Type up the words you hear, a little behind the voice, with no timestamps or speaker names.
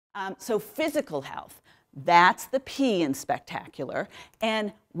So physical health, that's the P in spectacular.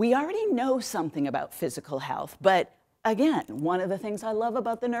 And we already know something about physical health. But again, one of the things I love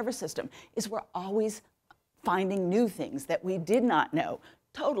about the nervous system is we're always finding new things that we did not know,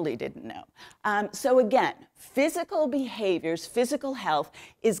 totally didn't know. So again, physical behaviors, physical health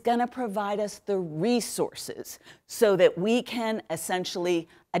is going to provide us the resources so that we can essentially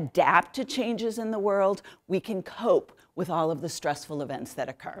adapt to changes in the world. We can cope with all of the stressful events that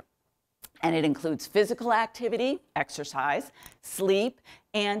occur. And it includes physical activity, exercise, sleep,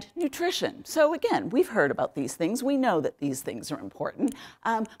 and nutrition. So again, we've heard about these things. We know that these things are important,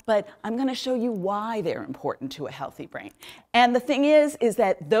 but I'm going to show you why they're important to a healthy brain. And the thing is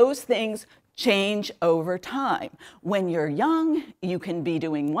that those things change over time. When you're young, you can be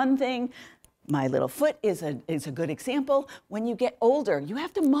doing one thing. My little foot is a good example. When you get older, you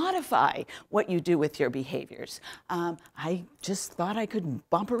have to modify what you do with your behaviors. I just thought I could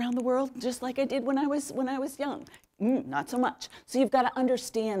bump around the world just like I did when I was young. Not so much. So you've got to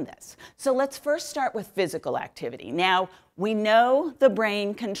understand this. So let's first start with physical activity. Now, we know the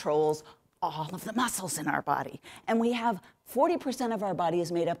brain controls all of the muscles in our body, and we have 40% of our body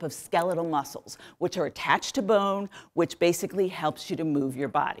is made up of skeletal muscles, which are attached to bone, which basically helps you to move your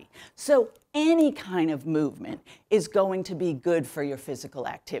body. So any kind of movement is going to be good for your physical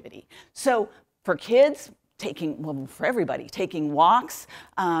activity. So for kids, for everybody, taking walks,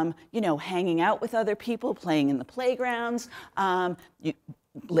 hanging out with other people, playing in the playgrounds,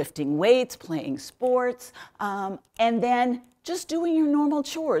 lifting weights, playing sports, and then just doing your normal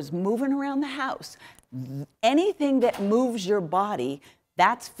chores, moving around the house. Anything that moves your body,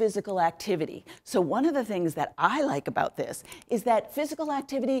 that's physical activity. So one of the things that I like about this is that physical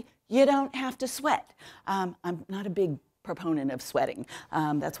activity, you don't have to sweat. I'm not a big proponent of sweating.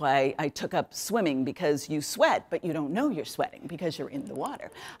 That's why I took up swimming, because you sweat, but you don't know you're sweating because you're in the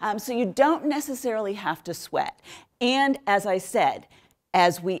water. So you don't necessarily have to sweat. And as I said,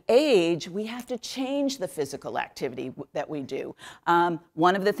 as we age, we have to change the physical activity that we do.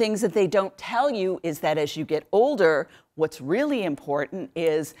 One of the things that they don't tell you is that as you get older, what's really important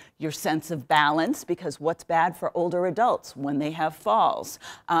is your sense of balance, because what's bad for older adults when they have falls?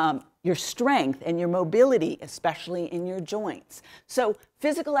 Your strength and your mobility, especially in your joints. So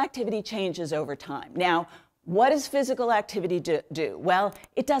physical activity changes over time. Now, what does physical activity do? Well,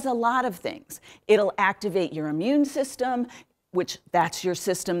 it does a lot of things. It'll activate your immune system, which that's your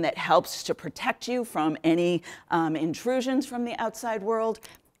system that helps to protect you from any intrusions from the outside world.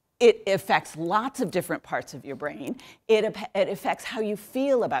 It affects lots of different parts of your brain. It affects how you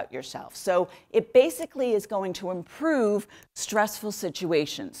feel about yourself. So it basically is going to improve stressful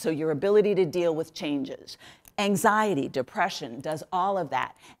situations, so your ability to deal with changes. Anxiety, depression, does all of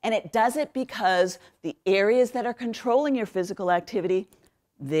that. And it does it because the areas that are controlling your physical activity,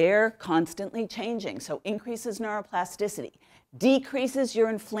 they're constantly changing. So increases neuroplasticity, decreases your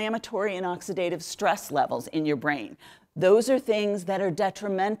inflammatory and oxidative stress levels in your brain. Those are things that are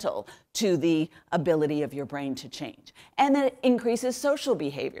detrimental to the ability of your brain to change. And then it increases social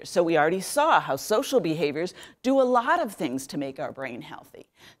behaviors. So we already saw how social behaviors do a lot of things to make our brain healthy.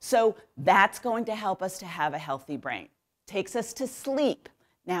 So that's going to help us to have a healthy brain. Takes us to sleep.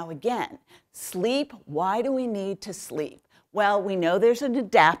 Now again, sleep, why do we need to sleep? Well, we know there's an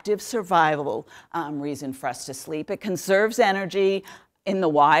adaptive survival reason for us to sleep. It conserves energy. In the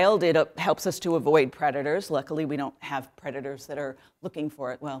wild, it helps us to avoid predators. Luckily, we don't have predators that are looking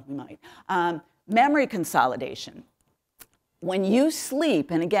for it. Well, we might. Memory consolidation. When you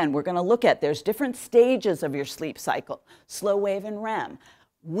sleep, and again, we're going to look at, there's different stages of your sleep cycle, slow wave and REM.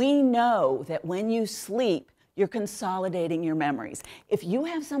 We know that when you sleep, you're consolidating your memories. If you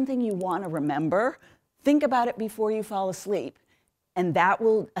have something you want to remember, think about it before you fall asleep, and that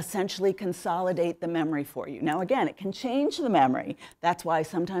will essentially consolidate the memory for you. Now, again, it can change the memory. That's why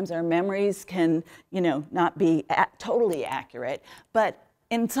sometimes our memories can, not be totally accurate,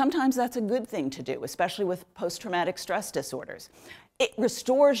 and sometimes that's a good thing to do, especially with post-traumatic stress disorders. It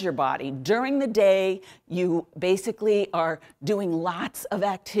restores your body. During the day, you basically are doing lots of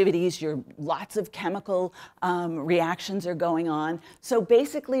activities. Lots of chemical reactions are going on. So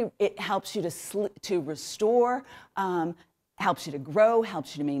basically, it helps you to restore, helps you to grow,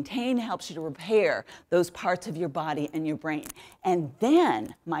 helps you to maintain, helps you to repair those parts of your body and your brain. And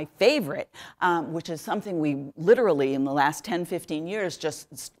then, my favorite, which is something we literally in the last 10, 15 years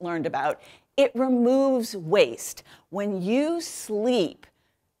just learned about, it removes waste. When you sleep,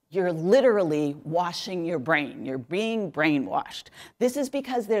 you're literally washing your brain. You're being brainwashed. This is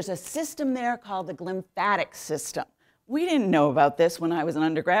because there's a system there called the glymphatic system. We didn't know about this when I was an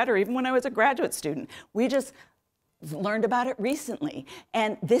undergrad or even when I was a graduate student. We just learned about it recently.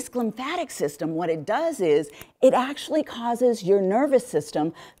 And this glymphatic system, what it does is it actually causes your nervous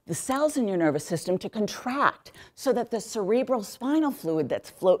system, the cells in your nervous system, to contract so that the cerebral spinal fluid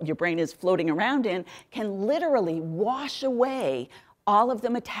that's your brain is floating around in can literally wash away all of the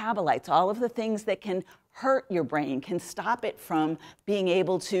metabolites, all of the things that can hurt your brain, can stop it from being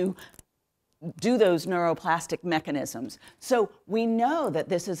able to do those neuroplastic mechanisms. So we know that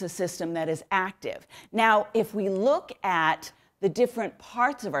this is a system that is active. Now, if we look at the different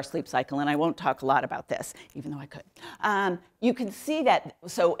parts of our sleep cycle, and I won't talk a lot about this, even though I could, you can see that,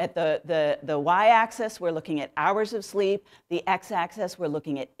 so at the y-axis, we're looking at hours of sleep. The x-axis, we're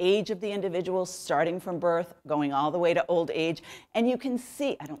looking at age of the individual, starting from birth, going all the way to old age. And you can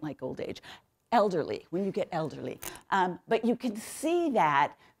see, I don't like old age, elderly, when you get elderly. But you can see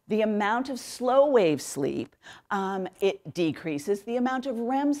that the amount of slow wave sleep, it decreases. The amount of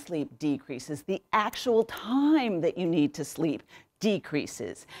REM sleep decreases. The actual time that you need to sleep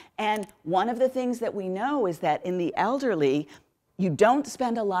decreases. And one of the things that we know is that in the elderly, you don't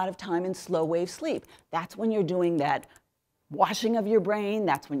spend a lot of time in slow wave sleep. That's when you're doing that washing of your brain.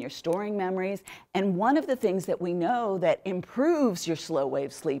 That's when you're storing memories. And one of the things that we know that improves your slow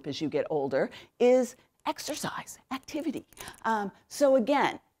wave sleep as you get older is exercise, activity. So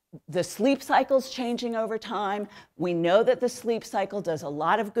again, the sleep cycle's changing over time. We know that the sleep cycle does a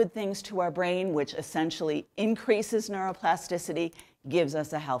lot of good things to our brain, which essentially increases neuroplasticity, gives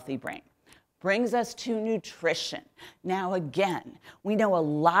us a healthy brain. Brings us to nutrition. Now again, we know a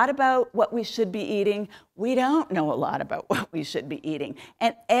lot about what we should be eating. We don't know a lot about what we should be eating.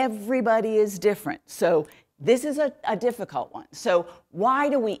 And everybody is different. So this is a difficult one. So why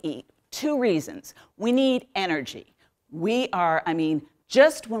do we eat? Two reasons. We need energy. We are,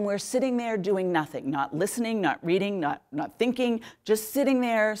 just when we're sitting there doing nothing, not listening, not reading, not thinking, just sitting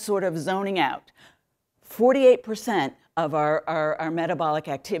there sort of zoning out, 48% of our metabolic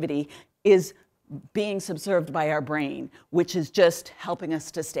activity is being subserved by our brain, which is just helping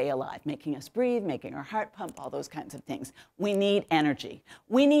us to stay alive, making us breathe, making our heart pump, all those kinds of things. We need energy.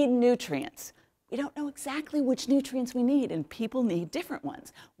 We need nutrients. We don't know exactly which nutrients we need, and people need different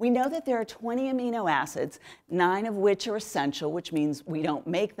ones. We know that there are 20 amino acids, 9 of which are essential, which means we don't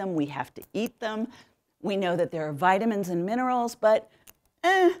make them, we have to eat them. We know that there are vitamins and minerals, but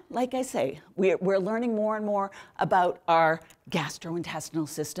like I say, we're learning more and more about our gastrointestinal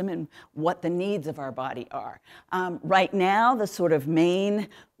system and what the needs of our body are. Right now, the sort of main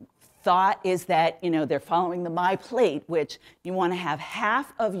thought is that, they're following the My Plate, which you want to have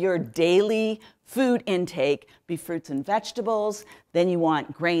half of your daily food intake be fruits and vegetables. Then you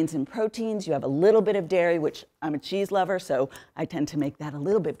want grains and proteins. You have a little bit of dairy, which I'm a cheese lover, so I tend to make that a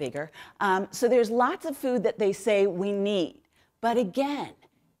little bit bigger. So there's lots of food that they say we need. But again,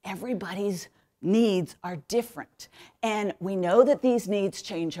 everybody's needs are different. And we know that these needs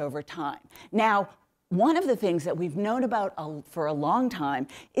change over time. Now, one of the things that we've known about for a long time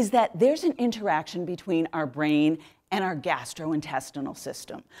is that there's an interaction between our brain and our gastrointestinal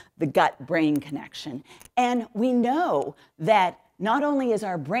system, the gut-brain connection. And we know that not only is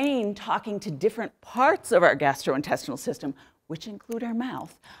our brain talking to different parts of our gastrointestinal system, which include our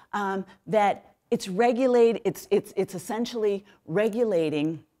mouth, that it's essentially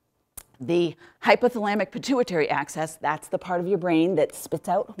regulating the hypothalamic pituitary axis. That's the part of your brain that spits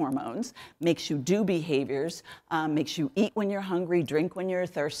out hormones, makes you do behaviors, makes you eat when you're hungry, drink when you're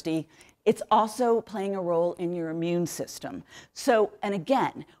thirsty. It's also playing a role in your immune system. So, and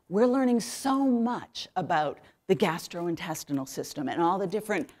again, we're learning so much about the gastrointestinal system and all the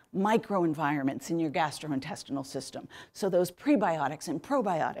different microenvironments in your gastrointestinal system. So those prebiotics and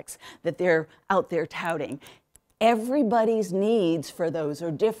probiotics that they're out there touting, everybody's needs for those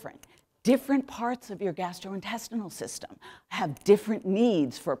are different. Different parts of your gastrointestinal system have different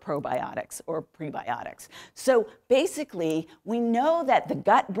needs for probiotics or prebiotics. So basically, we know that the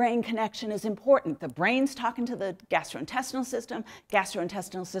gut-brain connection is important. The brain's talking to the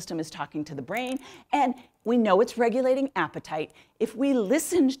gastrointestinal system is talking to the brain, and we know it's regulating appetite. If we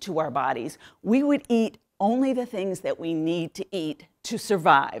listened to our bodies, we would eat only the things that we need to eat to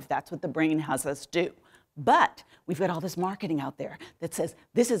survive. That's what the brain has us do. But we've got all this marketing out there that says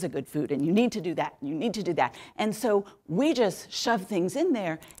this is a good food and you need to do that and you need to do that. And so we just shove things in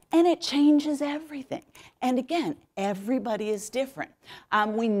there and it changes everything. And again, everybody is different.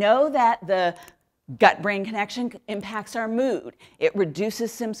 We know that the gut-brain connection impacts our mood. It reduces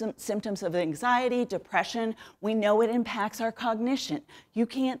symptoms of anxiety, depression. We know it impacts our cognition. You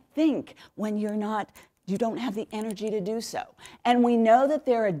can't think when you're not you don't have the energy to do so. And we know that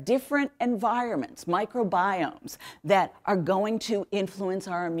there are different environments, microbiomes, that are going to influence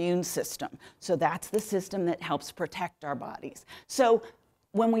our immune system. So that's the system that helps protect our bodies. So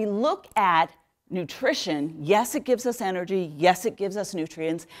when we look at nutrition, yes, it gives us energy. Yes, it gives us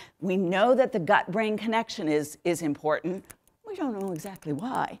nutrients. We know that the gut-brain connection is important. We don't know exactly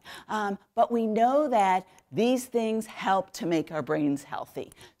why, but we know that these things help to make our brains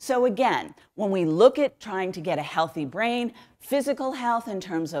healthy. So again, when we look at trying to get a healthy brain, physical health in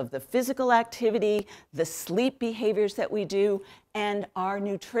terms of the physical activity, the sleep behaviors that we do, and our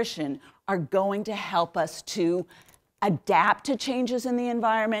nutrition are going to help us to adapt to changes in the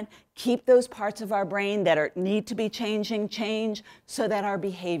environment, keep those parts of our brain that need to be changing change so that our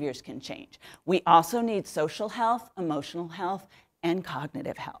behaviors can change. We also need social health, emotional health, and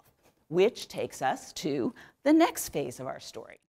cognitive health, which takes us to the next phase of our story.